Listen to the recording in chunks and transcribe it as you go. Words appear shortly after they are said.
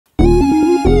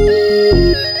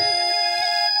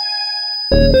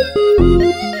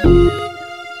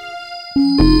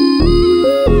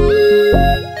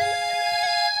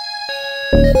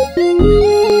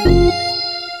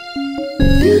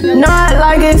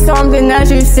is something that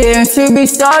you seem to be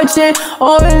searching.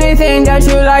 Only thing that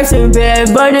you like to bed,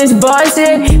 but it's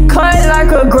busted. Cut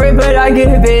like a grape, but I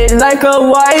give it like a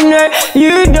whiner.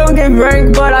 You don't get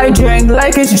drink, but I drink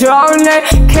like it's drowning.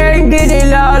 Can't get it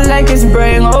loud like it's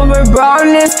bring over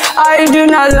brownness. I do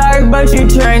not like, but you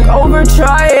drink over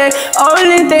try it.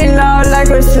 Only thing loud like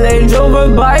a sledge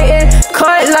over bite it.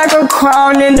 Cut like a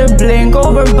crown in the blink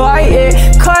over bite it.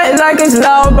 Cut like it's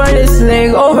loud, but it's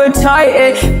sling over tight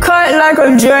it. Cut like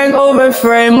a drink over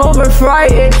frame over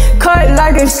fright it. Cut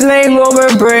like a sling over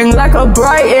bring like a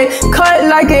bright it. Cut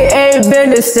like it ain't been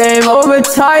the same over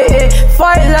tight it.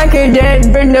 Fight like it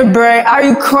did bring the break. Are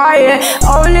you crying?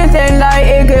 Only thing like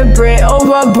it could bring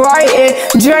over bright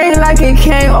it. Drink like it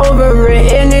came over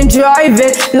it and drive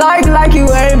it. Like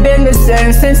you ain't been the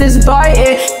same since it's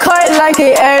biting. Cut like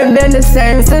it ain't been the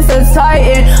same since it's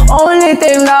tighten. Only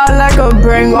thing loud like a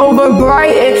bring over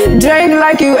brighten. Drink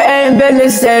like you ain't been the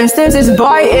same since it's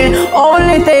biting.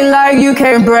 Only thing like you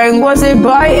can't bring was it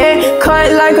biting.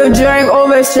 Cut like a drink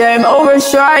over shame, over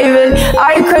striving.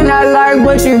 I could not like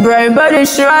what you bring, but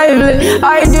it's striving.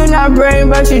 I do not bring,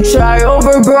 but you try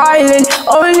over bridling.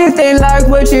 Only thing like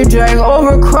what you drink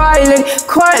over crying.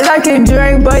 Cut like a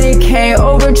drink, but it can't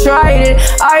over tried it.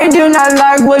 I do not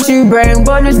like what you bring,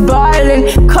 but it's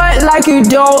violent. Cut like you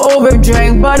don't over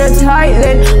drink, but it's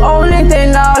tightly. Only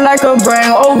thing loud like a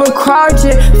brain over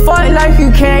crouching. Fight like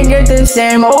you can't get the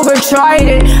same over tried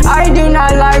it. I do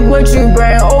not like what you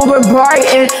bring over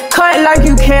brighten. Cut like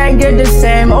you can't get the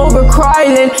same over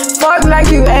crying. Fuck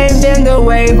like you ain't been the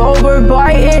wave over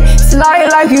biting. Slide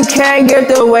like you can't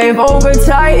get the wave over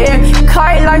tighten.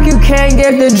 Kite like you can't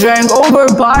get the drink over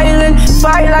violent.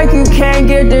 Fight like you can't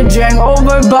get the drink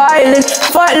over violent.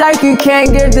 Fight like you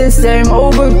can't get the same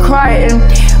over crying.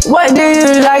 What do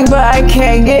you like, but I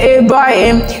can't get it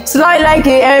biting? Slide like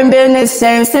it ain't been the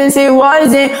same since it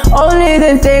wasn't. Only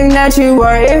the thing that you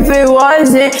were if it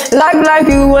wasn't. Like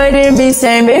you wouldn't be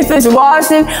same if it's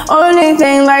washing. Only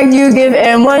thing like you give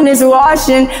in when it's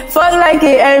washing. Fuck like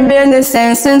it ain't been the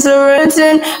same since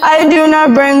rinsing. I do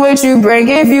not bring what you bring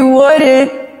if you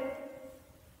wouldn't.